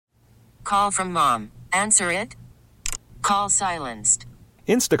Call from mom. Answer it. Call silenced.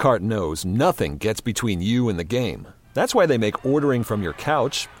 Instacart knows nothing gets between you and the game. That's why they make ordering from your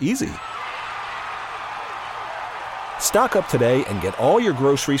couch easy. Stock up today and get all your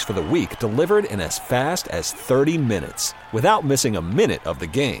groceries for the week delivered in as fast as 30 minutes without missing a minute of the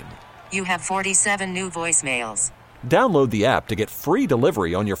game. You have 47 new voicemails. Download the app to get free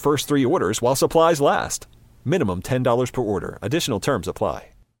delivery on your first 3 orders while supplies last. Minimum $10 per order. Additional terms apply.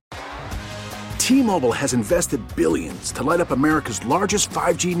 T-Mobile has invested billions to light up America's largest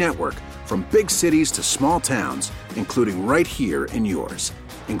 5G network, from big cities to small towns, including right here in yours.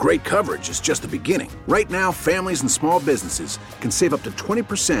 And great coverage is just the beginning. Right now, families and small businesses can save up to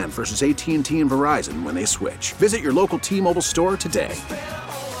 20% versus AT&T and Verizon when they switch. Visit your local T-Mobile store today.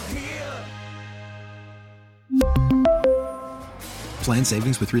 Plan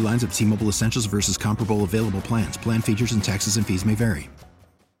savings with 3 lines of T-Mobile Essentials versus comparable available plans. Plan features and taxes and fees may vary.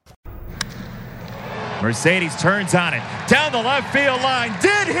 Mercedes turns on it. Down the left field line.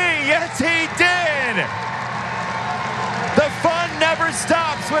 Did he? Yes, he did. The fun never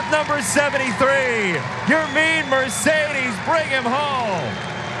stops with number 73. Your mean Mercedes, bring him home.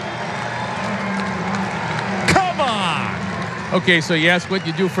 Come on. Okay, so you ask what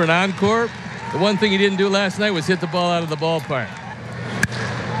you do for an encore. The one thing he didn't do last night was hit the ball out of the ballpark.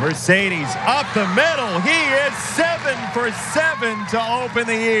 Mercedes up the middle. He is 7 for 7 to open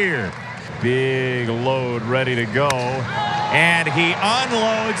the year. Big load ready to go. And he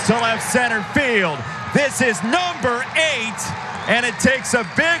unloads to left center field. This is number 8. And it takes a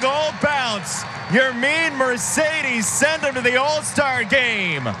big old bounce. Your mean Mercedes send him to the All-Star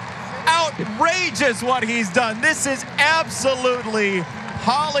game. Outrageous what he's done. This is absolutely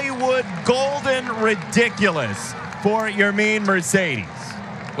Hollywood golden ridiculous for your mean Mercedes.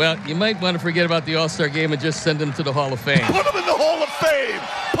 Well, you might want to forget about the All-Star game and just send him to the Hall of Fame. Put him in the Hall of Fame!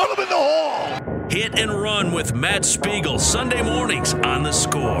 Put him in the Hall! Hit and Run with Matt Spiegel, Sunday mornings on The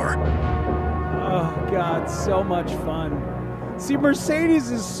Score. Oh, God, so much fun. See,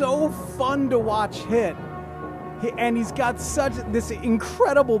 Mercedes is so fun to watch hit. And he's got such this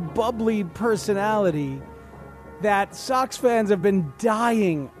incredible bubbly personality that Sox fans have been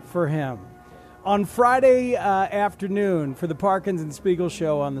dying for him. On Friday afternoon for the Parkins and Spiegel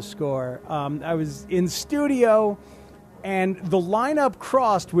show on The Score, I was in studio, and the lineup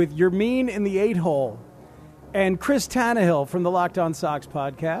crossed with Yermín in the 8-hole and Chris Tannehill from the Locked On Sox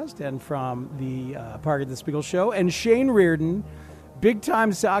podcast and from the Parkins and Spiegel show, and Shane Reardon,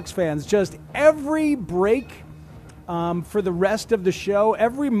 big-time Sox fans. Just every break for the rest of the show,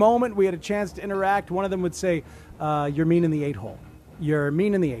 every moment we had a chance to interact, one of them would say, Yermín in the 8-hole.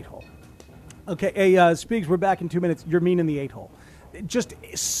 Yermín in the 8-hole. Okay, hey, Speaks, we're back in 2 minutes. Yermín in the 8-hole. Just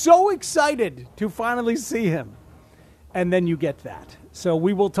so excited to finally see him. And then you get that. So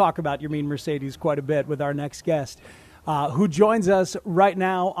we will talk about Yermín Mercedes quite a bit with our next guest, who joins us right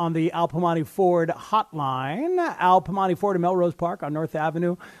now on the Al Piemonte Ford hotline. Al Piemonte Ford in Melrose Park on North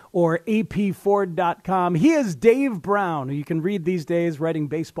Avenue, or apford.com. He is Dave Brown, who you can read these days writing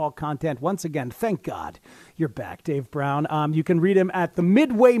baseball content. Once again, thank God you're back, Dave Brown. You can read him at the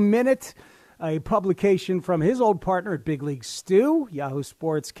Midway Minute, a publication from his old partner at Big League Stew, Yahoo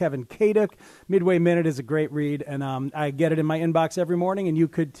Sports, Kevin Kaduk. Midway Minute is a great read, and I get it in my inbox every morning, and you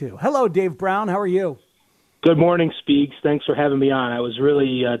could too. Hello, Dave Brown. How are you? Good morning, Speaks. Thanks for having me on. I was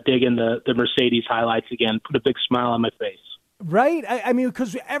really digging the Mercedes highlights again. Put a big smile on my face. Right? I mean,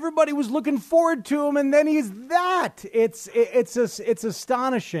 because everybody was looking forward to him, and then he's that. It's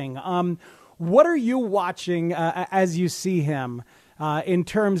astonishing. What are you watching as you see him? In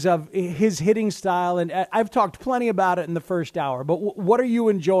terms of his hitting style, and I've talked plenty about it in the first hour, but what are you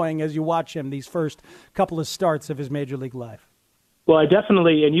enjoying as you watch him these first couple of starts of his major league life? Well, I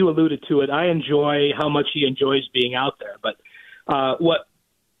definitely, and you alluded to it, I enjoy how much he enjoys being out there. But what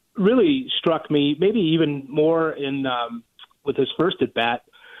really struck me, maybe even more in with his first at-bat,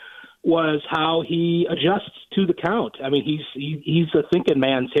 was how he adjusts to the count. I mean, he's a thinking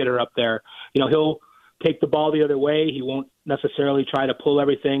man's hitter up there. You know, he'll take the ball the other way. He won't necessarily try to pull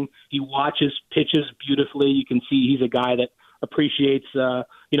everything. He watches pitches beautifully. You can see he's a guy that appreciates, a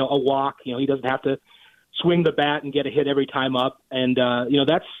walk. You know, he doesn't have to swing the bat and get a hit every time up. And,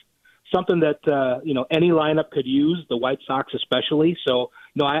 that's something that, any lineup could use, the White Sox especially. So,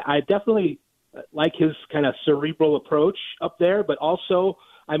 I definitely like his kind of cerebral approach up there, but also,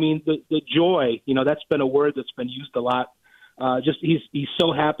 I mean, the joy, that's been a word that's been used a lot. He's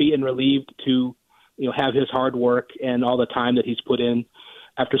so happy and relieved to, have his hard work and all the time that he's put in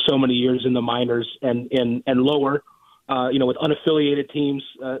after so many years in the minors and lower, with unaffiliated teams,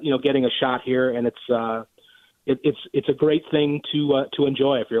 getting a shot here. And it's, it's a great thing to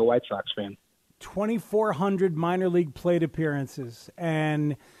enjoy if you're a White Sox fan. 2,400 minor league plate appearances,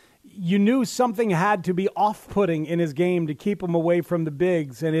 and you knew something had to be off-putting in his game to keep him away from the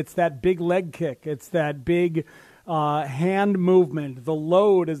bigs, and it's that big leg kick. It's that big hand movement, the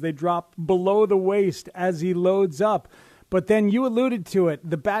load as they drop below the waist as he loads up. But then you alluded to it,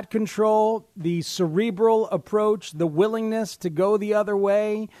 the bat control, the cerebral approach, the willingness to go the other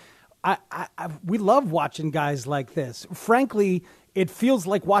way. We love watching guys like this. Frankly, it feels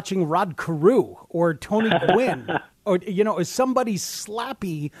like watching Rod Carew or Tony Gwynn or, or somebody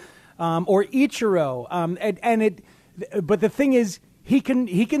slappy or Ichiro. But the thing is, he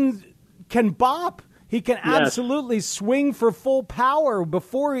can bop. He can absolutely swing for full power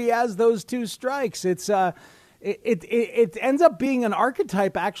before he has those two strikes. It ends up being an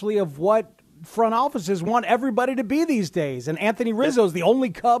archetype, actually, of what front offices want everybody to be these days. And Anthony Rizzo is the only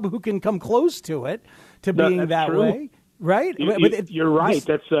Cub who can come close to it, being that true. Way. Right? You're right.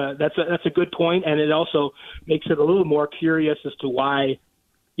 That's a good point, and it also makes it a little more curious as to why,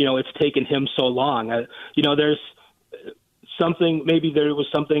 it's taken him so long. There's something. Maybe there was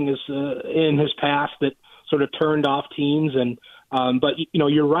something in his past that sort of turned off teams, and but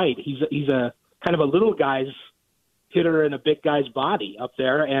you're right. He's a kind of a little guy's hitter in a big guy's body up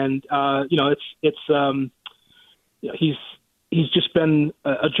there, and he's just been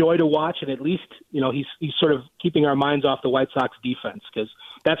a joy to watch, and at least he's sort of keeping our minds off the White Sox defense, because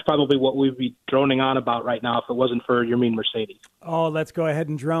that's probably what we'd be droning on about right now if it wasn't for Yermin Mercedes. Oh, let's go ahead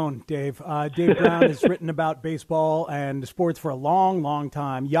and drone, Dave. Dave Brown has written about baseball and sports for a long, long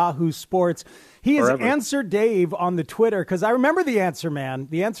time. Yahoo Sports. He has answered Dave on the Twitter, because I remember the Answer Man.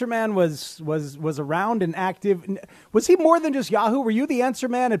 The Answer Man was around and active. Was he more than just Yahoo? Were you the Answer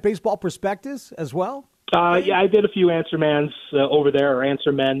Man at Baseball Prospectus as well? Yeah, I did a few Answer Mans over there, or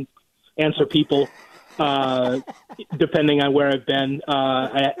Answer Men, Answer People, depending on where I've been.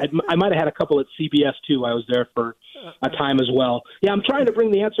 I might have had a couple at CBS too. I was there for a time as well. Yeah, I'm trying to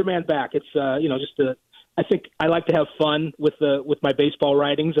bring the Answer Man back. It's I think I like to have fun with my baseball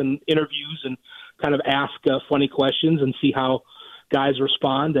writings and interviews, and kind of ask funny questions and see how guys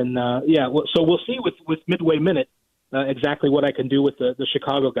respond. And so we'll see with Midway Minute exactly what I can do with the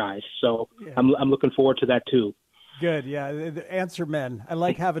Chicago guys. So yeah. I'm looking forward to that too. Good, yeah. The Answer Men. I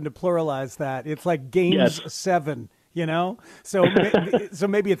like having to pluralize that. It's like Games 7, So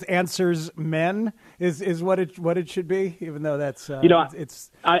maybe it's Answers Men is what it should be. Even though that's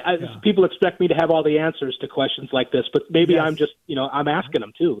people expect me to have all the answers to questions like this, but maybe I'm just I'm asking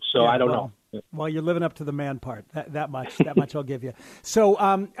them too. So I don't know. Well, you're living up to the man part. That much I'll give you. So,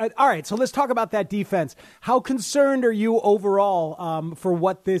 all right. So let's talk about that defense. How concerned are you overall for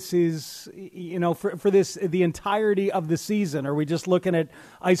what this is? For this the entirety of the season. Are we just looking at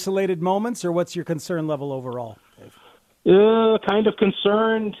isolated moments, or what's your concern level overall? Kind of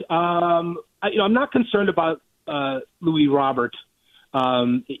concerned. I'm not concerned about Louis Robert,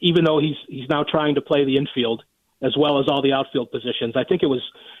 even though he's now trying to play the infield as well as all the outfield positions. I think it was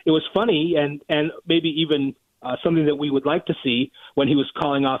funny and maybe even something that we would like to see when he was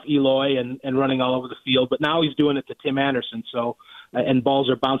calling off Eloy and running all over the field. But now he's doing it to Tim Anderson, and balls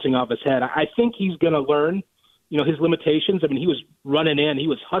are bouncing off his head. I think he's going to learn, his limitations. I mean, he was running in, he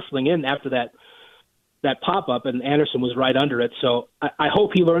was hustling in after that pop-up, and Anderson was right under it. So I hope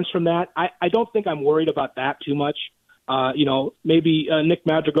he learns from that. I don't think I'm worried about that too much. Maybe Nick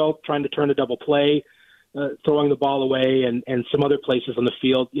Madrigal trying to turn a double play, throwing the ball away, and some other places on the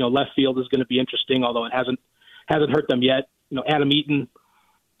field. Left field is going to be interesting, although it hasn't hurt them yet. Adam Eaton,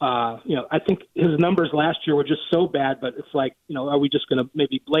 I think his numbers last year were just so bad, but it's like, are we just going to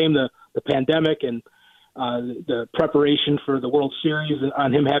maybe blame the pandemic and the preparation for the World Series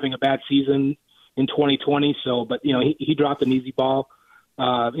on him having a bad season in 2020? So, but he dropped an easy ball.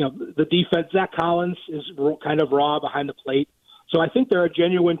 The defense, Zach Collins is kind of raw behind the plate. So I think there are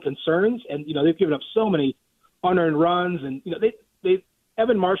genuine concerns, and they've given up so many unearned runs, and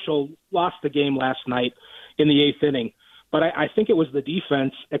Evan Marshall lost the game last night in the 8th inning, but I think it was the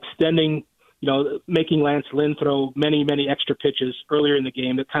defense extending, making Lance Lynn throw many extra pitches earlier in the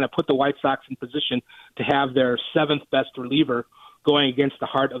game that kind of put the White Sox in position to have their 7th best reliever going against the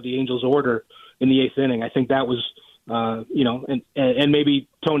heart of the Angels' order in the 8th inning. I think that was, and maybe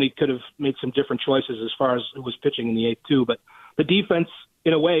Tony could have made some different choices as far as who was pitching in the 8th too, but the defense,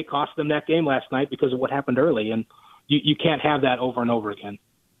 in a way, cost them that game last night because of what happened early, and you can't have that over and over again.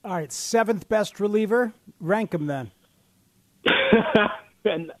 All right, 7th best reliever. Rank them then.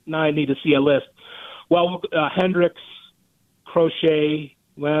 And now I need to see a list. Well, Hendricks, Crochet.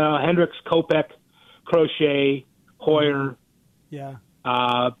 Well, Hendricks, Kopech, Crochet, Hoyer. Yeah.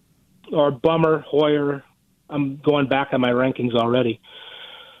 Or Bummer, Hoyer. I'm going back on my rankings already.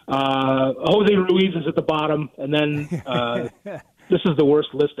 Jose Ruiz is at the bottom, and then this is the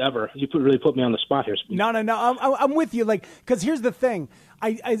worst list ever. You really put me on the spot here, Speed. No. I'm with you. Because here's the thing.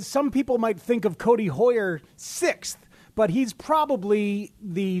 Some people might think of Cody Hoyer 6th, but he's probably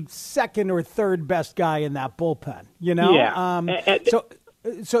the second or third best guy in that bullpen. Yeah.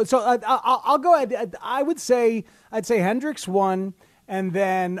 I'll go ahead. I'd say Hendricks 1, and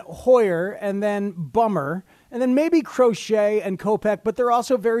then Hoyer, and then Bummer, and then maybe Crochet and Kopech, but they're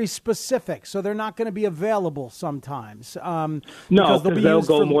also very specific, so they're not going to be available sometimes. No, because they'll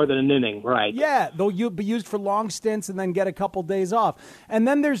go more than an inning, right? Yeah, they'll be used for long stints and then get a couple days off. And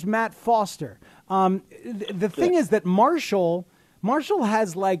then there's Matt Foster. The thing is that Marshall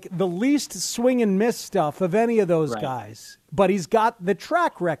has the least swing and miss stuff of any of those guys, but he's got the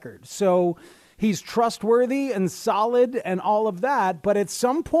track record. So he's trustworthy and solid and all of that, but at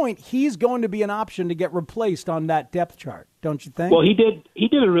some point he's going to be an option to get replaced on that depth chart, don't you think? Well, he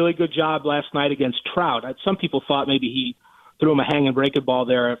did a really good job last night against Trout. Some people thought maybe he threw him a hang and breaking ball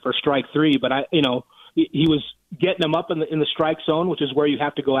there for strike 3, but he was getting him up in the strike zone, which is where you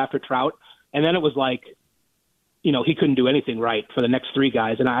have to go after Trout, and then it was he couldn't do anything right for the next 3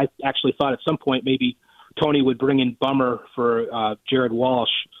 guys, and I actually thought at some point maybe Tony would bring in Bummer for Jared Walsh,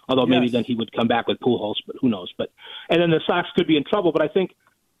 although maybe then he would come back with Pujols, but who knows. And then the Sox could be in trouble, but I think,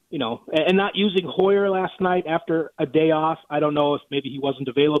 and not using Hoyer last night after a day off, I don't know if maybe he wasn't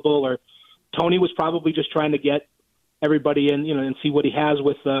available or Tony was probably just trying to get everybody in, and see what he has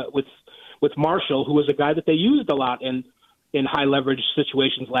with Marshall, who was a guy that they used a lot in high leverage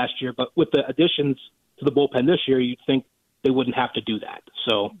situations last year. But with the additions to the bullpen this year, you'd think they wouldn't have to do that.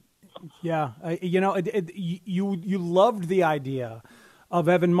 So. Yeah, you loved the idea of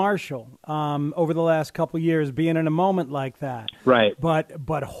Evan Marshall over the last couple of years being in a moment like that. Right.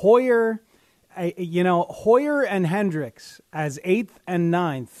 But Hoyer, Hoyer and Hendricks as 8th and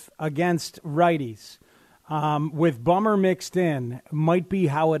 9th against righties with Bummer mixed in might be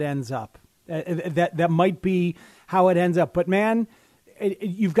how it ends up. That might be how it ends up. But, man,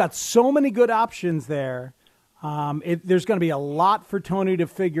 you've got so many good options there. There's going to be a lot for Tony to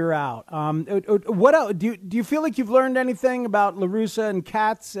figure out. What else? Do you feel like you've learned anything about La Russa and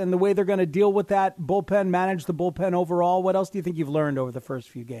Katz and the way they're going to deal with that bullpen, manage the bullpen overall? What else do you think you've learned over the first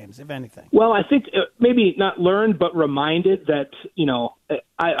few games, if anything? Well, I think maybe not learned, but reminded that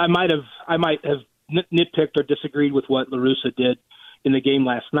I might have nitpicked or disagreed with what La Russa did in the game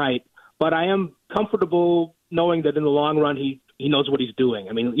last night, but I am comfortable knowing that in the long run he knows what he's doing.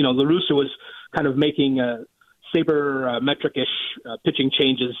 I mean, La Russa was kind of making sabermetric-ish pitching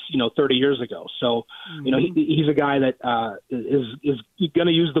changes, 30 years ago. So, he's a guy that is going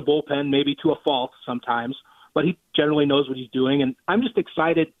to use the bullpen maybe to a fault sometimes, but he generally knows what he's doing. And I'm just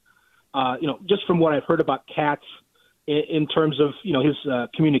excited, just from what I've heard about Katz in terms of, his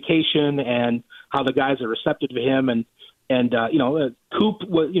communication and how the guys are receptive to him. And Coop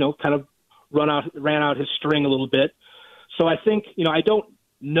was, kind of ran out his string a little bit. So I think, I don't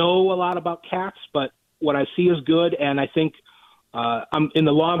know a lot about Katz, but what I see is good, and I think I'm in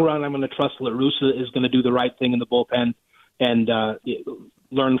the long run, I'm going to trust La Russa is going to do the right thing in the bullpen and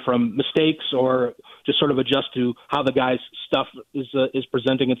learn from mistakes or just sort of adjust to how the guy's stuff is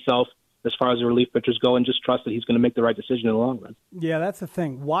presenting itself as far as the relief pitchers go, and just trust that he's going to make the right decision in the long run. Yeah, that's the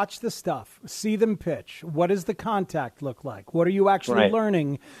thing. Watch the stuff. See them pitch. What does the contact look like? What are you actually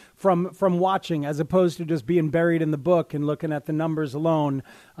learning from watching as opposed to just being buried in the book and looking at the numbers alone?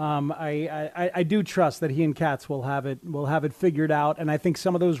 I do trust that he and Katz will have it figured out, and I think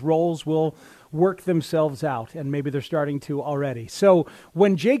some of those roles will work themselves out, and maybe they're starting to already. So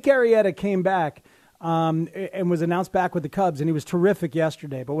when Jake Arrieta came back, and was announced back with the Cubs, and he was terrific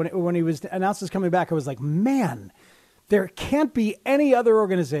yesterday. But when he was announced as coming back, I was like, man, there can't be any other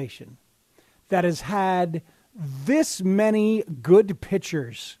organization that has had this many good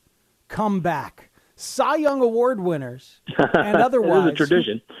pitchers come back. Cy Young Award winners and otherwise. It is a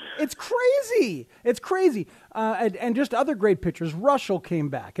tradition. It's crazy. It's crazy. And just other great pitchers. Russell came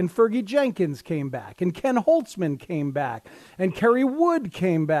back, and Fergie Jenkins came back, and Ken Holtzman came back, and Kerry Wood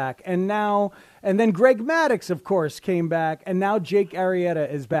came back, and then Greg Maddux, of course, came back, and now Jake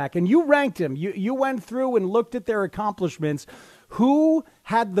Arrieta is back. And you ranked him. You went through and looked at their accomplishments. Who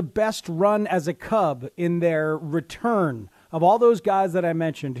had the best run as a Cub in their return? Of all those guys that I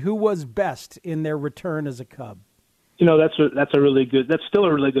mentioned, who was best in their return as a Cub? That's still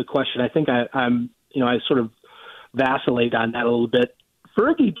a really good question. I think I sort of vacillate on that a little bit.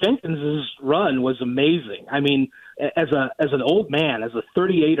 Fergie Jenkins' run was amazing. I mean, as an old man, as a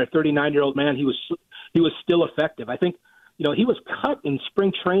 38 or 39-year-old man, he was still effective. I think, he was cut in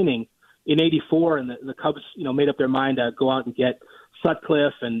spring training in '84, and the Cubs, made up their mind to go out and get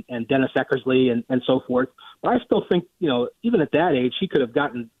Sutcliffe and Dennis Eckersley and so forth. But I still think, even at that age, he could have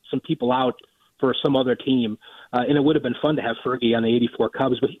gotten some people out for some other team, and it would have been fun to have Fergie on the '84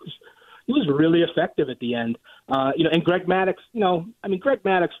 Cubs. But he was really effective at the end. And Greg Maddux, Greg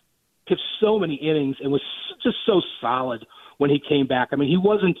Maddux pitched so many innings and was just so solid when he came back. I mean, he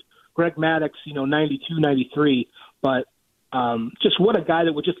wasn't Greg Maddux, 92, 93, but just what a guy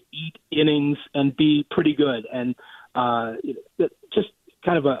that would just eat innings and be pretty good. And just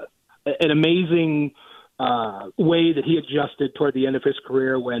kind of an amazing way that he adjusted toward the end of his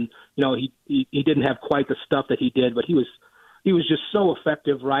career when, he didn't have quite the stuff that he did, but he was just so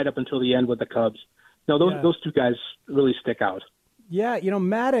effective right up until the end with the Cubs. Those two guys really stick out. Yeah,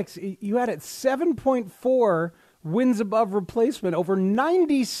 Maddux, you had it 7.4 wins above replacement over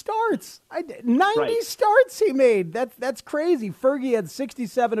 90 starts. 90 starts he made. That's crazy. Fergie had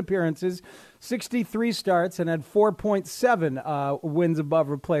 67 appearances, 63 starts, and had 4.7 wins above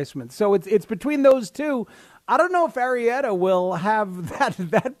replacement. So it's between those two. I don't know if Arrieta will have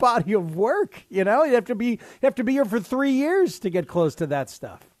that body of work. You have to be here for 3 years to get close to that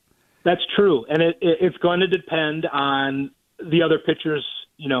stuff. That's true, and it's going to depend on the other pitchers,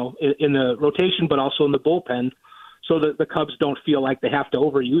 in the rotation, but also in the bullpen, so that the Cubs don't feel like they have to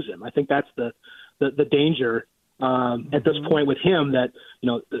overuse him. I think that's the danger at this point with him. That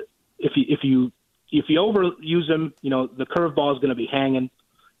if you overuse him, the curveball is going to be hanging,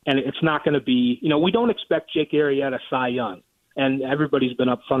 and it's not going to be. We don't expect Jake Arrieta Cy Young, and everybody's been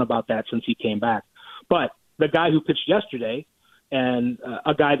upfront about that since he came back. But the guy who pitched yesterday, and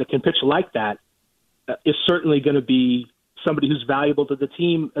a guy that can pitch like that, is certainly going to be somebody who's valuable to the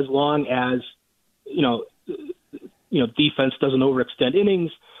team as long as, defense doesn't overextend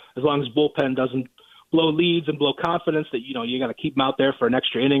innings, as long as bullpen doesn't blow leads and blow confidence that, you got to keep him out there for an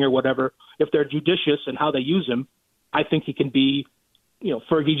extra inning or whatever. If they're judicious in how they use him, I think he can be,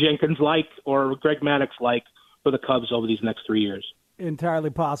 Fergie Jenkins-like or Greg Maddux-like for the Cubs over these next 3 years. Entirely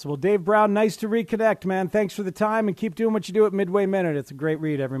possible. Dave Brown, nice to reconnect, man. Thanks for the time, and keep doing what you do at Midway Minute. It's a great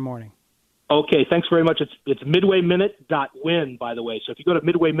read every morning. Okay, thanks very much. It's midwayminute.win, by the way. So if you go to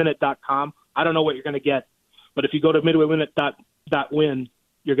midwayminute.com, I don't know what you're going to get, but if you go to midwayminute.win,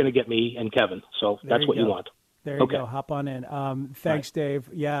 you're going to get me and Kevin. So that's what you want. There you go. Hop on in. Thanks, right. Dave.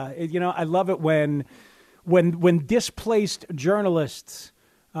 Yeah, I love it when displaced journalists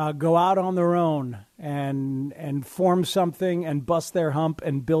go out on their own and form something and bust their hump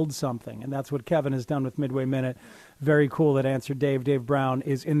and build something. And that's what Kevin has done with Midway Minute. Very cool that Answer Dave. Dave Brown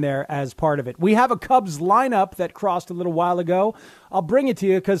is in there as part of it. We have a Cubs lineup that crossed a little while ago. I'll bring it to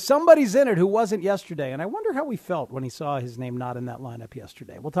you because somebody's in it who wasn't yesterday. And I wonder how he felt when he saw his name not in that lineup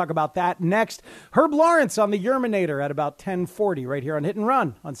yesterday. We'll talk about that next. Herb Lawrence on the Yerminator at about 10:40 right here on Hit and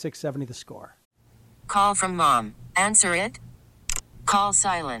Run on 670 The Score. Call from mom. Answer it. Call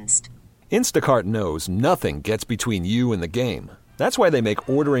silenced. Instacart knows nothing gets between you and the game. That's why they make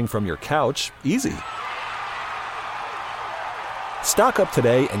ordering from your couch easy. Stock up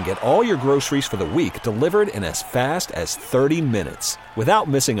today and get all your groceries for the week delivered in as fast as 30 minutes without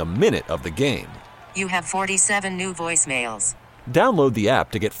missing a minute of the game. You have 47 new voicemails. Download the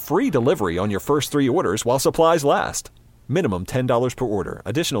app to get free delivery on your first 3 orders while supplies last. Minimum $10 per order.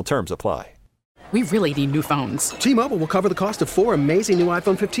 Additional terms apply. We really need new phones. T-Mobile will cover the cost of 4 amazing new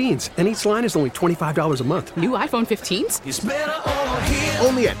iPhone 15s, and each line is only $25 a month. New iPhone 15s? It's better over here.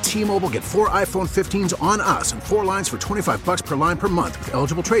 Only at T-Mobile, get 4 iPhone 15s on us and 4 lines for $25 per line per month with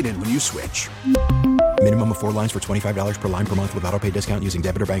eligible trade-in when you switch. Minimum of 4 lines for $25 per line per month with autopay discount using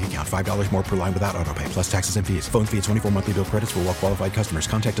debit or bank account. $5 more per line without autopay, plus taxes and fees. Phone fee at 24 monthly bill credits for well-qualified customers.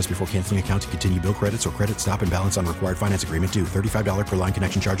 Contact us before canceling account to continue bill credits or credit stop and balance on required finance agreement due. $35 per line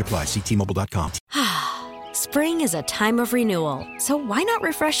connection charge applies. See T-Mobile.com. Spring is a time of renewal, so why not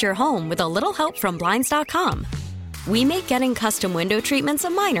refresh your home with a little help from Blinds.com? We make getting custom window treatments a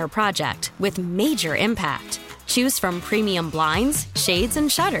minor project with major impact. Choose from premium blinds, shades, and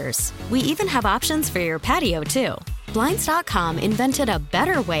shutters. We even have options for your patio, too. Blinds.com invented a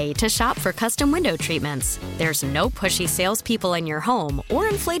better way to shop for custom window treatments. There's no pushy salespeople in your home or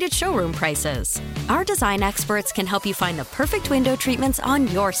inflated showroom prices. Our design experts can help you find the perfect window treatments on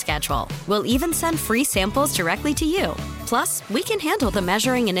your schedule. We'll even send free samples directly to you. Plus, we can handle the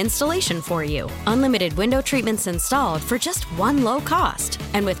measuring and installation for you. Unlimited window treatments installed for just one low cost.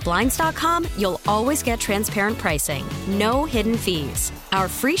 And with Blinds.com, you'll always get transparent pricing. No hidden fees. Our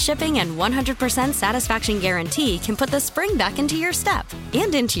free shipping and 100% satisfaction guarantee can put the spring back into your step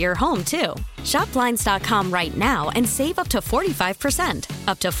and into your home, too. Shop Blinds.com right now and save up to 45%.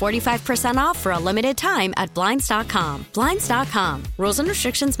 Up to 45% off for a limited time at Blinds.com. Blinds.com. Rules and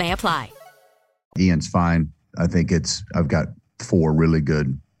restrictions may apply. Ian's fine. I think I've got 4 really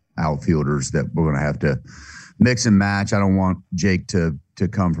good outfielders that we're going to have to mix and match. I don't want Jake to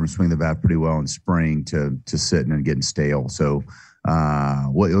come from swing the bat pretty well in spring to sitting and getting stale. So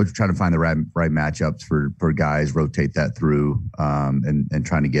we're trying to find the right matchups for guys, rotate that through, and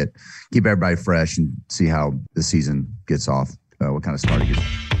trying to keep everybody fresh and see how the season gets off, what kind of start it gets.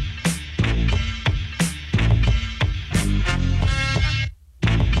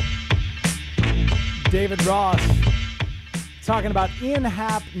 David Ross talking about Ian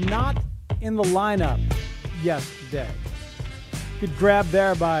Happ not in the lineup yesterday. Good grab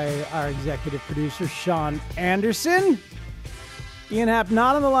there by our executive producer, Sean Anderson. Ian Happ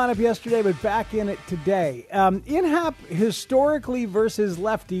not in the lineup yesterday, but back in it today. Ian Happ, historically versus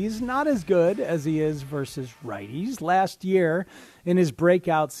lefties, not as good as he is versus righties. Last year, in his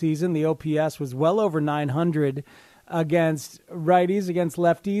breakout season, the OPS was well over 900 against righties. Against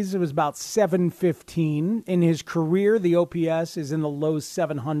lefties, it was about 715. In his career, the OPS is in the low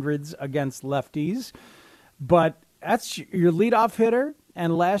 700s against lefties. But that's your leadoff hitter,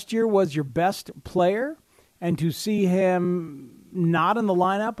 and last year was your best player. And to see him not in the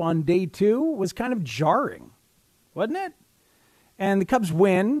lineup on day 2 was kind of jarring, wasn't it? And the Cubs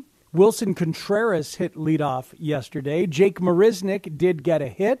win. Wilson Contreras hit leadoff yesterday. Jake Marisnick did get a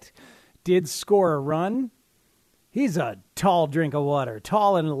hit, did score a run. He's a tall drink of water.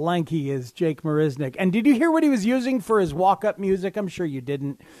 Tall and lanky is Jake Marisnick. And did you hear what he was using for his walk-up music? I'm sure you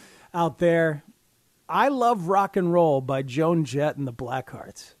didn't out there. I Love Rock and Roll by Joan Jett and the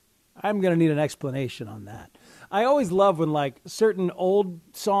Blackhearts. I'm going to need an explanation on that. I always love when certain old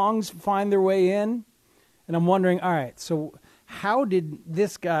songs find their way in. And I'm wondering, all right, so how did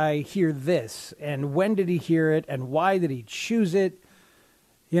this guy hear this? And when did he hear it? And why did he choose it?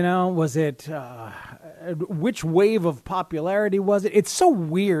 You know, was it, which wave of popularity was it? It's so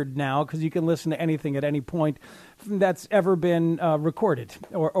weird now because you can listen to anything at any point that's ever been recorded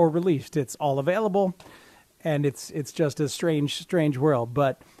or released. It's all available, and it's just a strange world.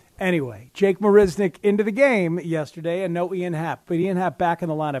 But anyway, Jake Marisnick into the game yesterday, and no Ian Happ. But Ian Happ back in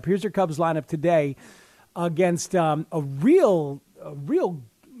the lineup. Here's your Cubs lineup today against a real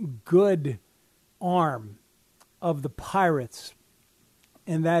good arm of the Pirates.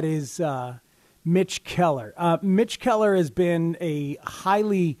 And that is Mitch Keller. Mitch Keller has been a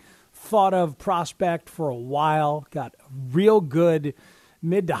highly thought of prospect for a while. Got a real good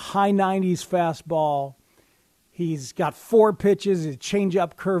mid to high 90s fastball. He's got 4 pitches, a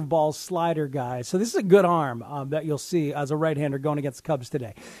changeup, curveball, slider guy. So this is a good arm that you'll see as a right-hander going against the Cubs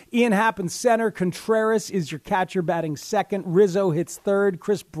today. Ian Happ in center. Contreras is your catcher batting second. Rizzo hits third.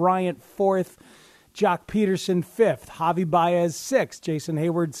 Chris Bryant fourth. Jock Peterson 5th, Javi Baez 6th, Jason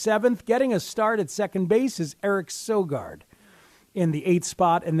Hayward 7th. Getting a start at second base is Eric Sogard in the 8th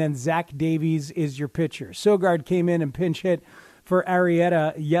spot, and then Zach Davies is your pitcher. Sogard came in and pinch hit for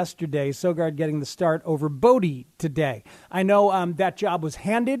Arrieta yesterday. Sogard getting the start over Bodie today. I know that job was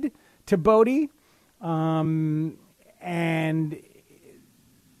handed to Bodie, and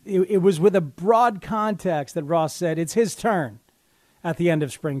it was with a broad context that Ross said it's his turn at the end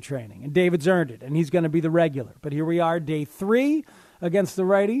of spring training. And David's earned it, and he's going to be the regular. But here we are, day 3 against the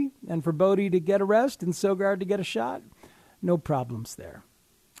righty, and for Bodie to get a rest and Sogard to get a shot, no problems there.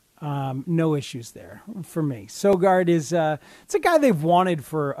 No issues there for me. Sogard is it's a guy they've wanted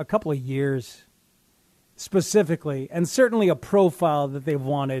for a couple of years specifically, and certainly a profile that they've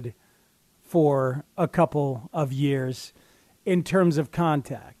wanted for a couple of years in terms of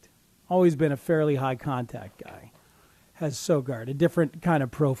contact. Always been a fairly high contact guy. Has Sogard, a different kind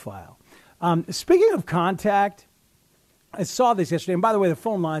of profile. Speaking of contact, I saw this yesterday. And by the way, the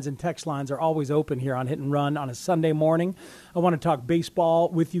phone lines and text lines are always open here on Hit and Run on a Sunday morning. I want to talk baseball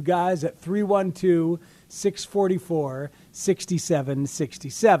with you guys at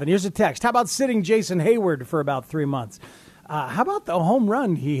 312-644-6767. Here's a text. How about sitting Jason Hayward for about 3 months? How about the home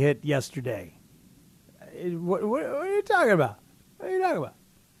run he hit yesterday? What are you talking about? What are you talking about?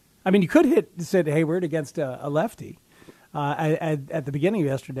 I mean, you could sit Hayward against a lefty. At the beginning of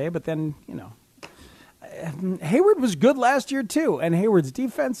yesterday, but then, Hayward was good last year too, and Hayward's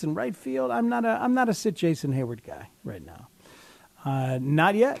defense in right field. I'm not a sit Jason Hayward guy right now,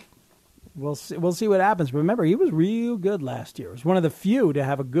 not yet. We'll see what happens. Remember, he was real good last year. He was one of the few to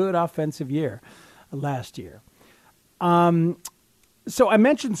have a good offensive year last year. So I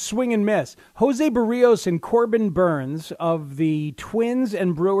mentioned swing and miss. Jose Barrios and Corbin Burns of the Twins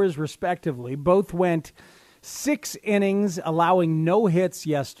and Brewers, respectively, both went 6 innings, allowing no hits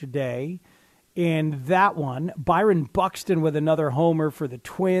yesterday in that one. Byron Buxton with another homer for the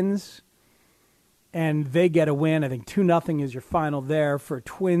Twins. and they get a win. I think 2-0 is your final there for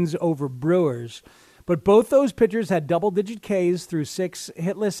Twins over Brewers. But both those pitchers had double-digit Ks through 6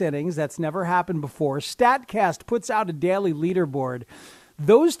 hitless innings. That's never happened before. StatCast puts out a daily leaderboard.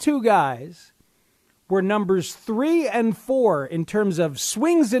 Those two guys were numbers 3 and 4 in terms of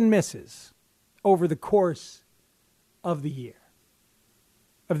swings and misses over the course of the year.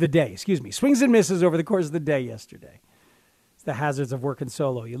 Of the day, Swings and misses over the course of the day yesterday. It's the hazards of working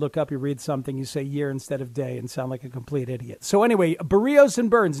solo. You look up, you read something, you say year instead of day and sound like a complete idiot. So anyway, Barrios and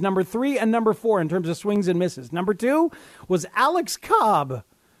Burns, number 3 and number 4 in terms of swings and misses. Number 2 was Alex Cobb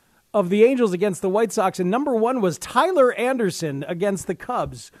of the Angels against the White Sox, and number 1 was Tyler Anderson against the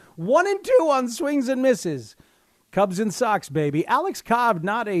Cubs. 1 and 2 on swings and misses. Cubs and Sox, baby. Alex Cobb,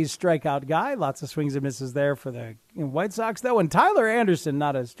 not a strikeout guy. Lots of swings and misses there for the White Sox, though. And Tyler Anderson,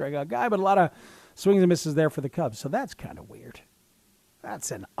 not a strikeout guy, but a lot of swings and misses there for the Cubs. So that's kind of weird.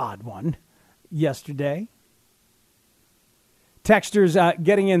 That's an odd one yesterday. Texters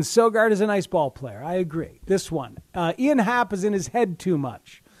getting in. Sogard is a nice ball player. I agree. This one. Ian Happ is in his head too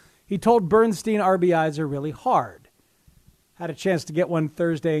much. He told Bernstein RBIs are really hard. Had a chance to get one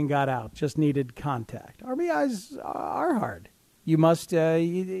Thursday and got out. Just needed contact. RBIs are hard. You must,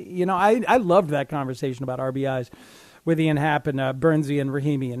 I loved that conversation about RBIs with Ian Happ and Bernsey and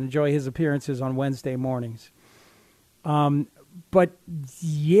Rahimi, and enjoy his appearances on Wednesday mornings. But,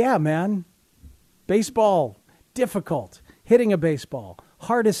 yeah, man, baseball, difficult. Hitting a baseball,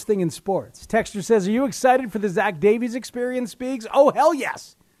 hardest thing in sports. Texter says, are you excited for the Zach Davies experience, Speaks? Oh, hell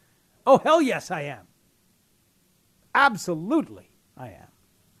yes. Oh, hell yes, I am. Absolutely, I am.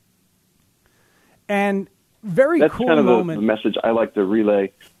 And very That's cool kind of moment. the message I like to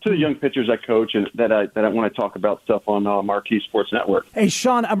relay to the young pitchers I coach and that I when I talk about stuff on Marquee Sports Network. Hey,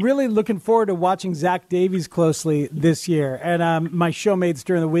 Sean, I'm really looking forward to watching Zach Davies closely this year. And my showmates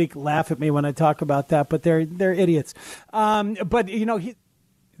during the week laugh at me when I talk about that, but they're idiots. But,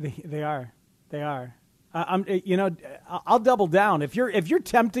 they are. I'll double down. If you're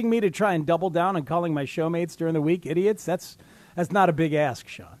tempting me to try and double down on calling my showmates during the week idiots, that's not a big ask,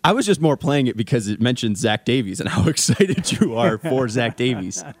 Sean. I was just more playing it because it mentioned Zach Davies and how excited you are for Zach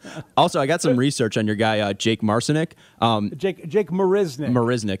Davies. Also, I got some research on your guy, Jake Marisnick. Jake Marisnick.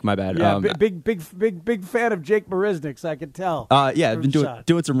 Marisnick, my bad. Yeah, big fan of Jake Marisnick's, I could tell. Yeah, I've been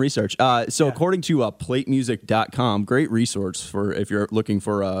doing some research. According to platemusic.com, great resource for if you're looking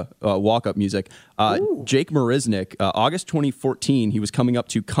for walk-up music, Jake Marisnick, August 2014, he was coming up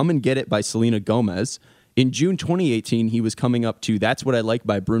to Come and Get It by Selena Gomez. In June 2018, he was coming up to That's What I Like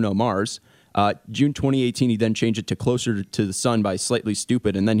by Bruno Mars. June 2018, he then changed it to Closer to the Sun by Slightly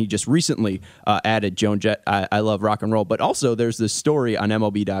Stupid, and then he just recently added Joan Jett, I Love Rock and Roll. But also, there's this story on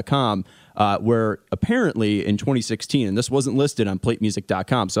MLB.com where apparently in 2016, and this wasn't listed on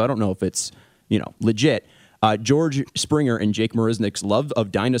PlateMusic.com, so I don't know if it's legit, George Springer and Jake Marisnick's love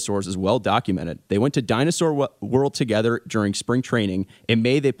of dinosaurs is well documented. They went to Dinosaur World together during spring training. In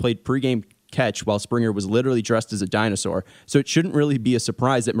May, they played pregame catch while Springer was literally dressed as a dinosaur. So it shouldn't really be a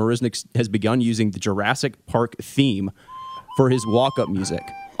surprise that Marisnick has begun using the Jurassic Park theme for his walk-up music.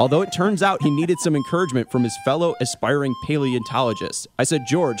 Although it turns out he needed some encouragement from his fellow aspiring paleontologists. I said,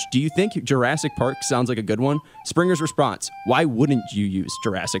 George, do you think Jurassic Park sounds like a good one? Springer's response, why wouldn't you use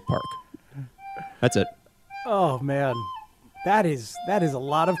Jurassic Park? That's it. Oh, man. That is a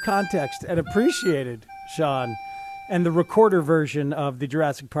lot of context and appreciated, Sean. And the recorder version of the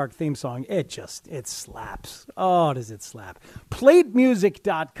Jurassic Park theme song, it slaps. Oh, does it slap.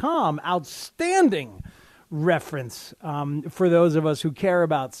 PlateMusic.com, outstanding reference for those of us who care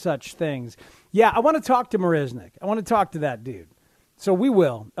about such things. Yeah, I want to talk to Marisnick. I want to talk to that dude. So we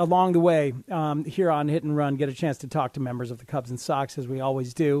will, along the way, here on Hit and Run, get a chance to talk to members of the Cubs and Sox, as we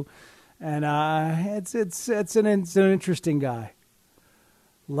always do. And it's an interesting guy.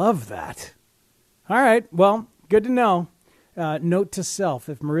 Love that. All right, well, good to know. Note to self,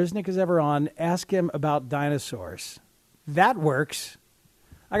 if Marisnick is ever on, ask him about dinosaurs. That works.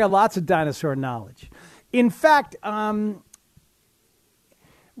 I got lots of dinosaur knowledge. In fact, what's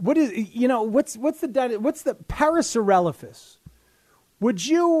the Parasaurolophus? Would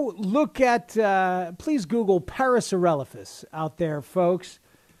you look at, please Google Parasaurolophus out there, folks,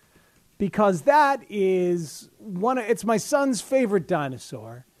 because that is it's my son's favorite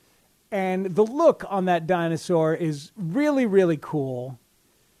dinosaur. And the look on that dinosaur is really, really cool.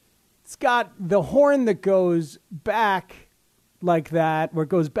 It's got the horn that goes back like that, where it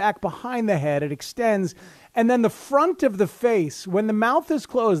goes back behind the head. It extends. And then the front of the face, when the mouth is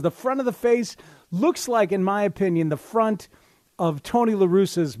closed, the front of the face looks like, in my opinion, the front of Tony La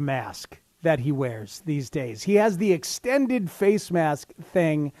Russa's mask that he wears these days. He has the extended face mask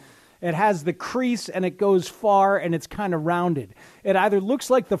thing. It has the crease and it goes far and it's kind of rounded. It either looks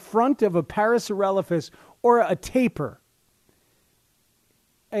like the front of a Parasaurolophus or a tapir.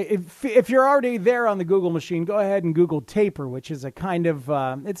 If you're already there on the Google machine, go ahead and Google tapir, which is a kind of,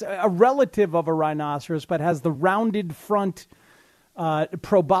 it's a relative of a rhinoceros, but has the rounded front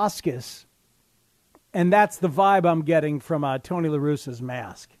proboscis. And that's the vibe I'm getting from Tony La Russa's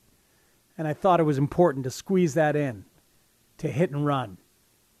mask. And I thought it was important to squeeze that in to Hit and Run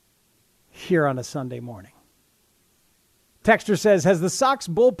here on a Sunday morning. Texter says, has the Sox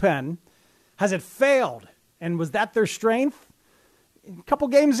bullpen, has it failed? And was that their strength? A couple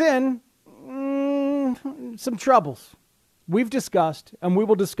games in, some troubles. We've discussed, and we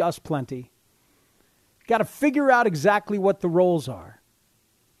will discuss plenty. Got to figure out exactly what the roles are.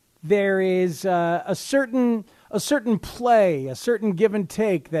 There is a certain play, a certain give and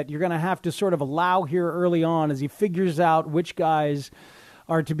take that you're going to have to sort of allow here early on as he figures out which guys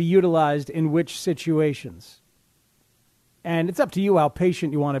are to be utilized in which situations. And it's up to you how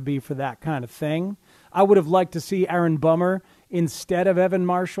patient you want to be for that kind of thing. I would have liked to see Aaron Bummer instead of Evan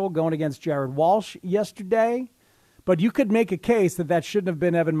Marshall going against Jared Walsh yesterday. But you could make a case that shouldn't have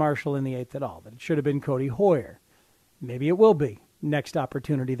been Evan Marshall in the eighth at all, that it should have been Cody Hoyer. Maybe it will be. Next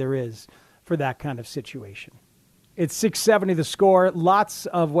opportunity there is for that kind of situation. It's 670 The Score. Lots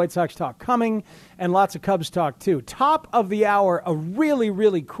of White Sox talk coming and lots of Cubs talk too. Top of the hour, a really,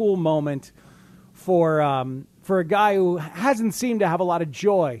 really cool moment for a guy who hasn't seemed to have a lot of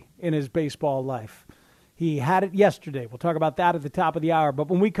joy in his baseball life. He had it yesterday. We'll talk about that at the top of the hour. But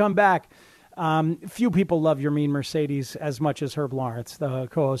when we come back, few people love Yermin Mercedes as much as Herb Lawrence, the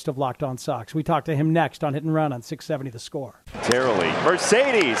co-host of Locked On Sox. We talk to him next on Hit and Run on 670 The Score. Terribly.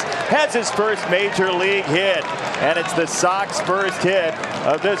 Mercedes has his first major league hit, and it's the Sox' first hit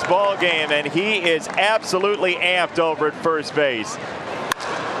of this ball game, and he is absolutely amped over at first base.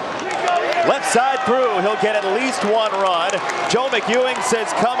 Left side through, he'll get at least one run. Joe McEwing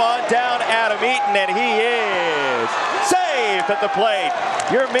says, come on down, Adam Eaton, and he is safe at the plate.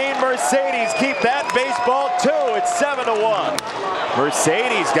 Yermin Mercedes keep that baseball 2. It's 7-1.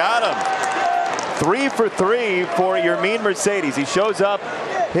 Mercedes got him. 3 for 3 for Yermin Mercedes. He shows up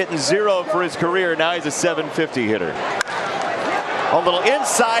hitting 0 for his career. Now he's a 750 hitter. A little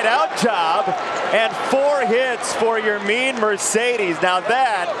inside-out job and 4 hits for Yermin Mercedes. Now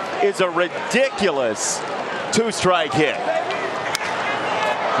that is a ridiculous 2-strike hit.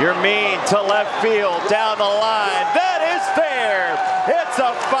 Yermin to left field, down the line. That is fair. It's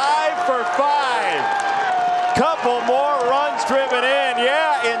a 5 for 5. Couple more runs driven in.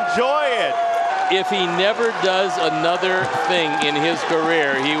 Yeah, enjoy it. If he never does another thing in his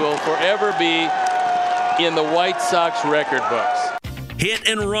career, he will forever be in the White Sox record books. Hit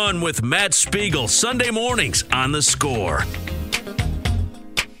and Run with Matt Spiegel, Sunday mornings on The Score.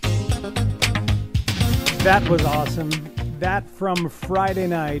 That was awesome. That from Friday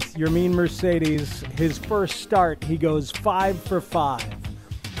night, Yermin Mercedes, his first start, he goes 5 for 5.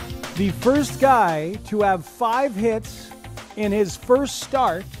 The first guy to have 5 hits in his first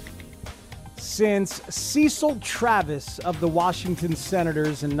start since Cecil Travis of the Washington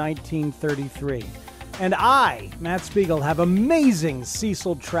Senators in 1933. And I, Matt Spiegel, have amazing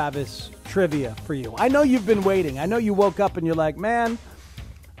Cecil Travis trivia for you. I know you've been waiting. I know you woke up and you're like, man,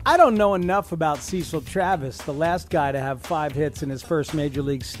 I don't know enough about Cecil Travis, the last guy to have 5 hits in his first major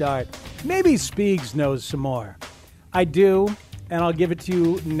league start. Maybe Spiegs knows some more. I do, and I'll give it to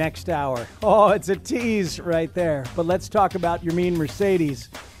you next hour. Oh, it's a tease right there. But let's talk about Yermin Mercedes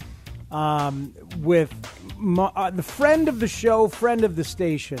with the friend of the show, friend of the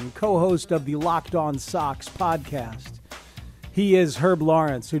station, co-host of the Locked On Sox podcast. He is Herb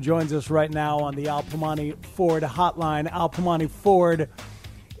Lawrence, who joins us right now on the Al Piemonte Ford hotline. Al Piemonte Ford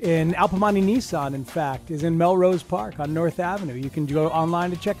Al Piemonte Nissan, in fact, is in Melrose Park on North Avenue. You can go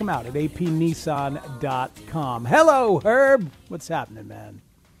online to check them out at apnissan.com. Hello, Herb. What's happening, man?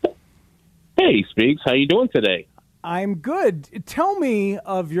 Hey, Speaks. How you doing today? I'm good. Tell me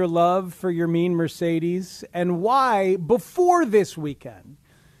of your love for Yermin Mercedes and why, before this weekend,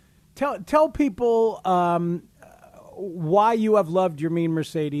 tell people why you have loved Yermin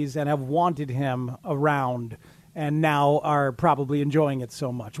Mercedes and have wanted him around and now are probably enjoying it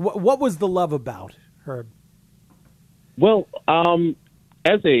so much. What was the love about, Herb? Well,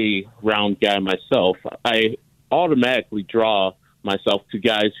 as a round guy myself, I automatically draw myself to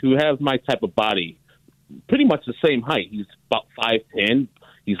guys who have my type of body, pretty much the same height. He's about 5'10".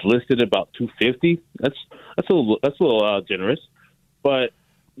 He's listed about 250. That's a little generous. But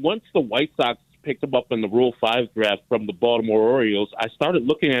once the White Sox picked him up in the Rule 5 draft from the Baltimore Orioles, I started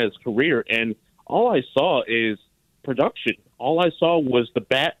looking at his career, and all I saw is production all I saw was the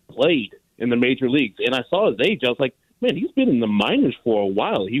bat played in the major leagues. And I saw his age. I was like, man, he's been in the minors for a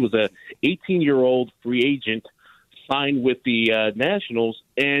while. He was a 18-year-old free agent signed with the Nationals,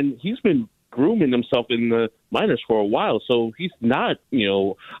 and he's been grooming himself in the minors for a while. So he's not,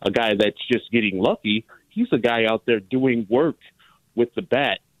 a guy that's just getting lucky. He's a guy out there doing work with the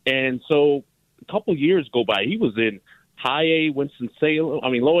bat. And so a couple years go by. He was in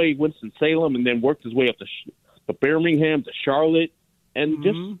low A Winston-Salem, and then worked his way up to Birmingham, to Charlotte, and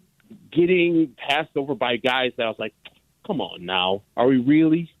just getting passed over by guys that I was like, come on now. Are we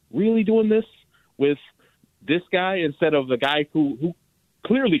really, really doing this with this guy instead of the guy who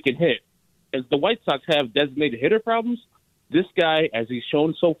clearly can hit? As the White Sox have designated hitter problems, this guy, as he's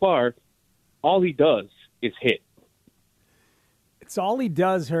shown so far, all he does is hit. It's all he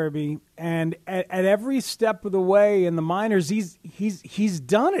does, Herbie. And at every step of the way in the minors, he's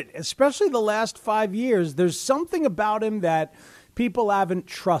done it, especially the last 5 years. There's something about him that people haven't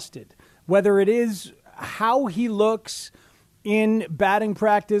trusted, whether it is how he looks in batting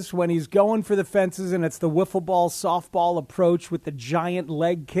practice when he's going for the fences and it's the wiffle ball, softball approach with the giant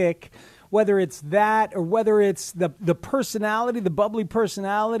leg kick, whether it's that or whether it's the personality, the bubbly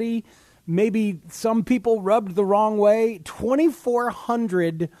personality. Maybe some people rubbed the wrong way.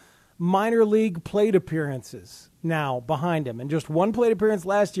 2,400 minor league plate appearances now behind him, and just one plate appearance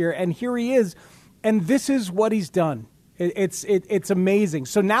last year. And here he is, and this is what he's done. It's amazing.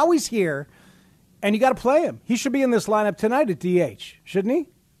 So now he's here, and you got to play him. He should be in this lineup tonight at DH, shouldn't he?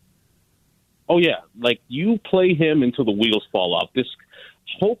 Oh yeah, you play him until the wheels fall off. This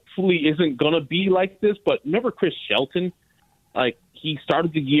hopefully isn't going to be like this. But remember Chris Shelton? He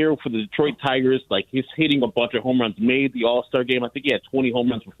started the year for the Detroit Tigers, he's hitting a bunch of home runs, made the All-Star game. I think he had 20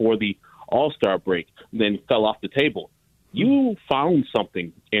 home runs before the All-Star break, then fell off the table. You found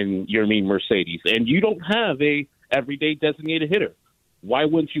something in Yermin Mercedes, and you don't have a everyday designated hitter. Why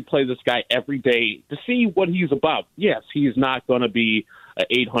wouldn't you play this guy every day to see what he's about? Yes, he's not going to be an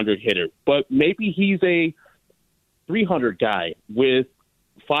 800 hitter, but maybe he's a 300 guy with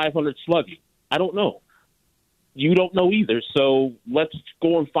 500 slugging. I don't know. You don't know either, so let's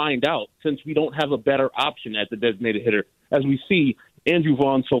go and find out, since we don't have a better option at the designated hitter. As we see, Andrew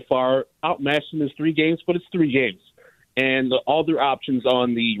Vaughn so far outmatched in his 3 games, but it's 3 games. And the other options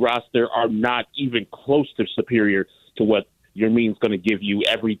on the roster are not even close to superior to what Yermin's going to give you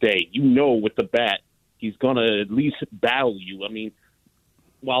every day. With the bat, he's going to at least battle you. I mean,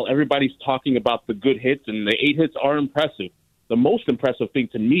 while everybody's talking about the good hits, and the 8 hits are impressive, the most impressive thing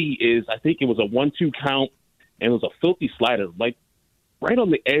to me is I think it was a 1-2 count, and it was a filthy slider, right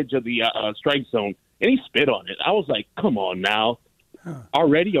on the edge of the strike zone, and he spit on it. I was like, come on now.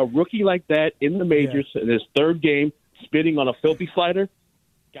 Already a rookie like that in the majors in his 3rd game, spitting on a filthy slider?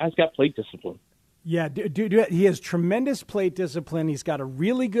 Guy's got plate discipline. Yeah, dude, he has tremendous plate discipline. He's got a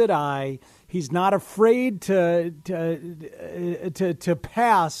really good eye. He's not afraid to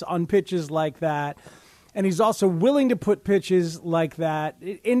pass on pitches like that. And he's also willing to put pitches like that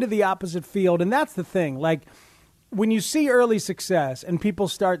into the opposite field. And that's the thing. When you see early success and people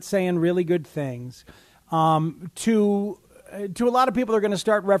start saying really good things, to a lot of people, they're going to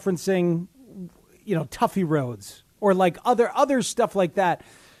start referencing, Tuffy Rhodes or other stuff like that.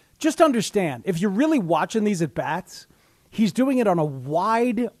 Just understand, if you're really watching these at bats, he's doing it on a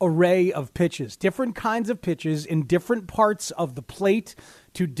wide array of pitches, different kinds of pitches in different parts of the plate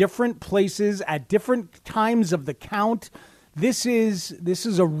to different places at different times of the count. This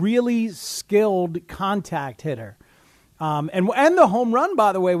is a really skilled contact hitter. And the home run,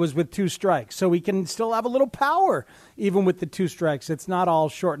 by the way, was with 2 strikes. So he can still have a little power even with the 2 strikes. It's not all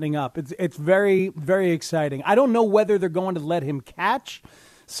shortening up. It's very, very exciting. I don't know whether they're going to let him catch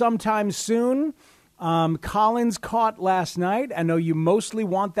sometime soon. Collins caught last night. I know you mostly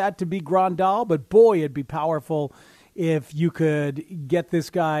want that to be Grandal, but boy, it'd be powerful if you could get this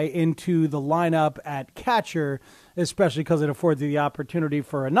guy into the lineup at catcher, especially because it affords you the opportunity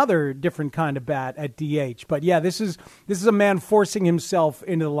for another different kind of bat at DH. But yeah, this is a man forcing himself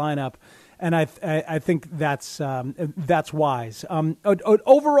into the lineup, and I think that's wise.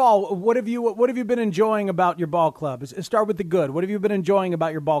 Overall, what have you been enjoying about your ball club? Start with the good. What have you been enjoying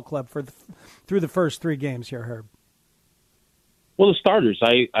about your ball club through the first 3 games here, Herb? Well, the starters,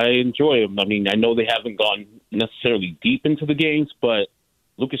 I enjoy them. I mean, I know they haven't gone necessarily deep into the games, but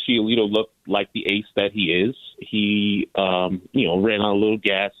Lucas Giolito looked like the ace that he is. He, ran on a little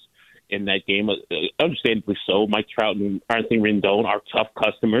gas in that game, understandably so. Mike Trout and Anthony Rendon are tough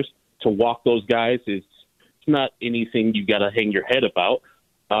customers. To walk those guys is not anything you got to hang your head about.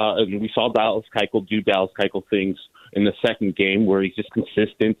 And we saw Dallas Keuchel do Dallas Keuchel things in the second game where he's just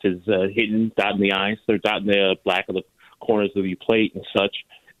consistent, is hitting, dotting the i's, or dotting the black of the corners of the plate and such.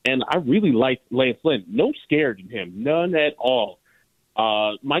 And I really liked Lance Lynn. No scared in him, none at all.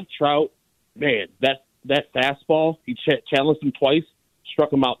 Mike Trout, man, that fastball, he challenged him twice,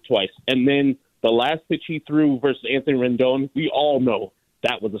 struck him out twice. And then the last pitch he threw versus Anthony Rendon, we all know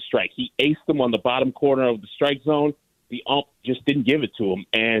that was a strike. He aced him on the bottom corner of the strike zone. The ump just didn't give it to him.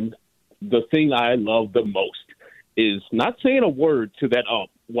 And the thing I love the most is not saying a word to that ump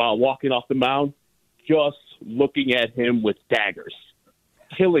while walking off the mound, just looking at him with daggers,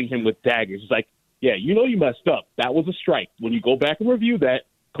 killing him with daggers. It's like, yeah, you know you messed up. That was a strike. When you go back and review that,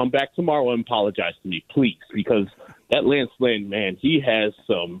 come back tomorrow and apologize to me, please, because that Lance Lynn, man, he has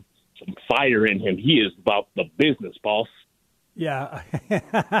some fire in him. He is about the business, boss. Yeah.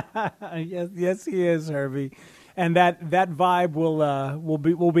 yes, he is, Herbie. And that vibe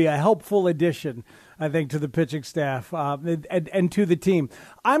will be a helpful addition, I think, to the pitching staff and to the team.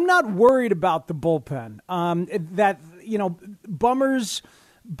 I'm not worried about the bullpen.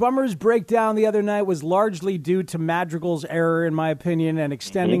 Bummer's breakdown the other night was largely due to Madrigal's error, in my opinion, and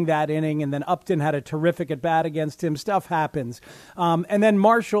extending that inning. And then Upton had a terrific at bat against him. Stuff happens. And then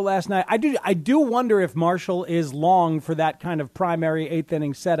Marshall last night. I do wonder if Marshall is long for that kind of primary eighth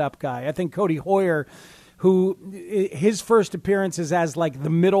inning setup guy. I think Cody Hoyer, who his first appearance is as like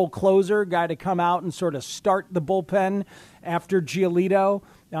the middle closer guy to come out and sort of start the bullpen after Giolito.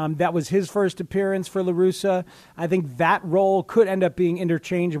 That was his first appearance for La Russa. I think that role could end up being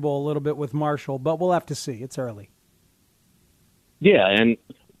interchangeable a little bit with Marshall, but we'll have to see. It's early. Yeah, and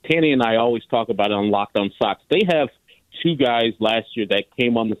Tanny and I always talk about it on Locked On Sox. They have two guys last year that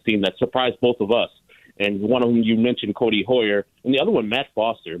came on the scene that surprised both of us. And one of them you mentioned, Cody Hoyer, and the other one, Matt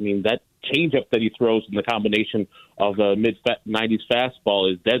Foster. I mean, that changeup that he throws in the combination of the mid-90s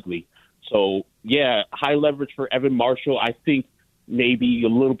fastball is deadly. So, yeah, high leverage for Evan Marshall. I think maybe a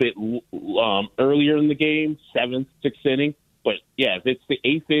little bit earlier in the game, 7th, 6th inning. But, yeah, if it's the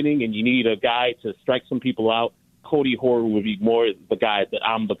 8th inning and you need a guy to strike some people out, Cody Hoyer would be more the guy that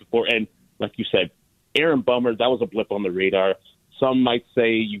I'm looking for. And like you said, Aaron Bummer, that was a blip on the radar. Some might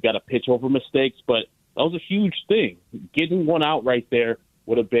say you got to pitch over mistakes, but that was a huge thing. Getting one out right there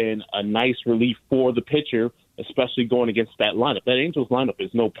would have been a nice relief for the pitcher, especially going against that lineup. That Angels lineup is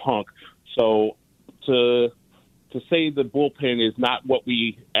no punk. So to say the bullpen is not what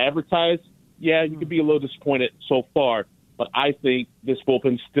we advertise, yeah, you could be a little disappointed so far. But I think this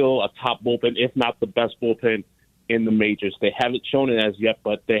bullpen is still a top bullpen, if not the best bullpen in the majors. They haven't shown it as yet,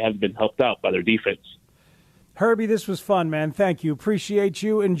 but they have been helped out by their defense. Herbie, this was fun, man. Thank you. Appreciate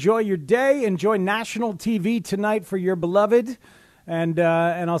you. Enjoy your day. Enjoy national TV tonight for your beloved. And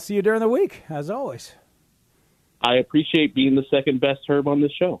I'll see you during the week, as always. I appreciate being the second best Herb on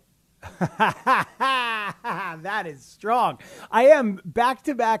this show. That is strong. I am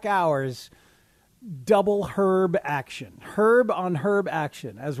back-to-back hours, double Herb action. Herb on Herb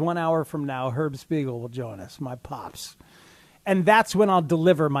action. As 1 hour from now, Herb Spiegel will join us, my pops. And that's when I'll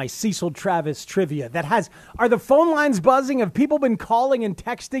deliver my Cecil Travis trivia. Are the phone lines buzzing? Have people been calling and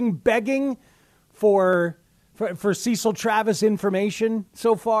texting, begging for Cecil Travis information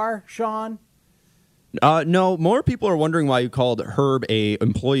so far, Sean? No, more people are wondering why you called Herb a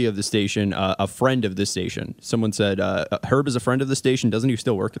employee of the station, a friend of the station. Someone said, Herb is a friend of the station. Doesn't he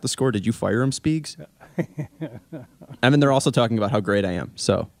still work at the Score? Did you fire him, Speaks? I mean, they're also talking about how great I am.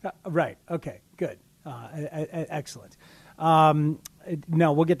 So right. Okay, good. Excellent.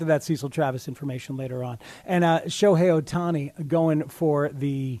 No, we'll get to that Cecil Travis information later on. And Shohei Ohtani going for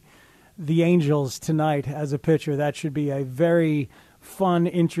the Angels tonight as a pitcher. That should be a very fun,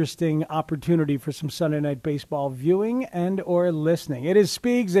 interesting opportunity for some Sunday Night Baseball viewing and or listening. It is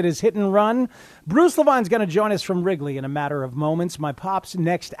Speaks. It is Hit and Run. Bruce Levine's going to join us from Wrigley in a matter of moments. My pops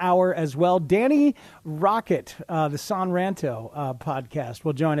next hour as well. Danny Rocket, the San Ranto podcast,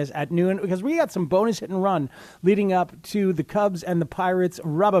 will join us at noon because we got some bonus Hit and Run leading up to the Cubs and the Pirates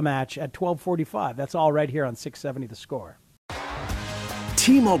rubber match at 12:45. That's all right here on 670 The Score.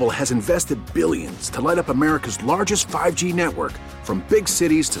 T-Mobile has invested billions to light up America's largest 5G network, from big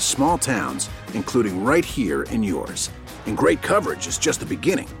cities to small towns, including right here in yours. And great coverage is just the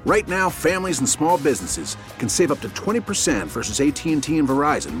beginning. Right now, families and small businesses can save up to 20% versus AT&T and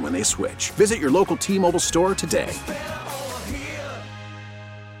Verizon when they switch. Visit your local T-Mobile store today.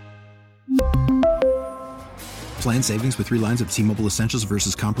 Plan savings with 3 lines of T-Mobile Essentials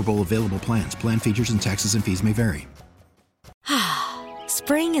versus comparable available plans. Plan features and taxes and fees may vary.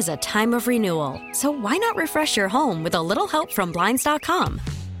 Spring is a time of renewal, so why not refresh your home with a little help from Blinds.com?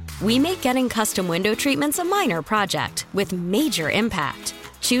 We make getting custom window treatments a minor project with major impact.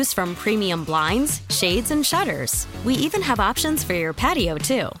 Choose from premium blinds, shades, and shutters. We even have options for your patio,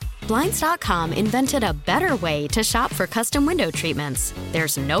 too. Blinds.com invented a better way to shop for custom window treatments.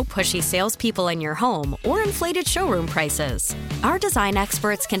 There's no pushy salespeople in your home or inflated showroom prices. Our design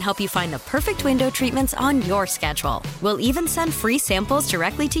experts can help you find the perfect window treatments on your schedule. We'll even send free samples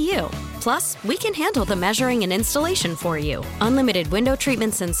directly to you. Plus, we can handle the measuring and installation for you. Unlimited window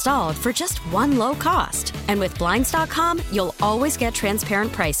treatments installed for just one low cost. And with Blinds.com, you'll always get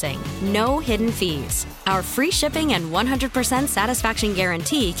transparent pricing. No hidden fees. Our free shipping and 100% satisfaction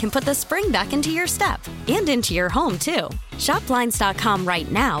guarantee can put the spring back into your step and into your home, too. Shop Blinds.com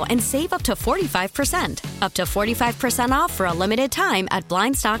right now and save up to 45%. Up to 45% off for a limited time at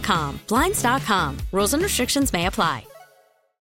Blinds.com. Blinds.com. Rules and restrictions may apply.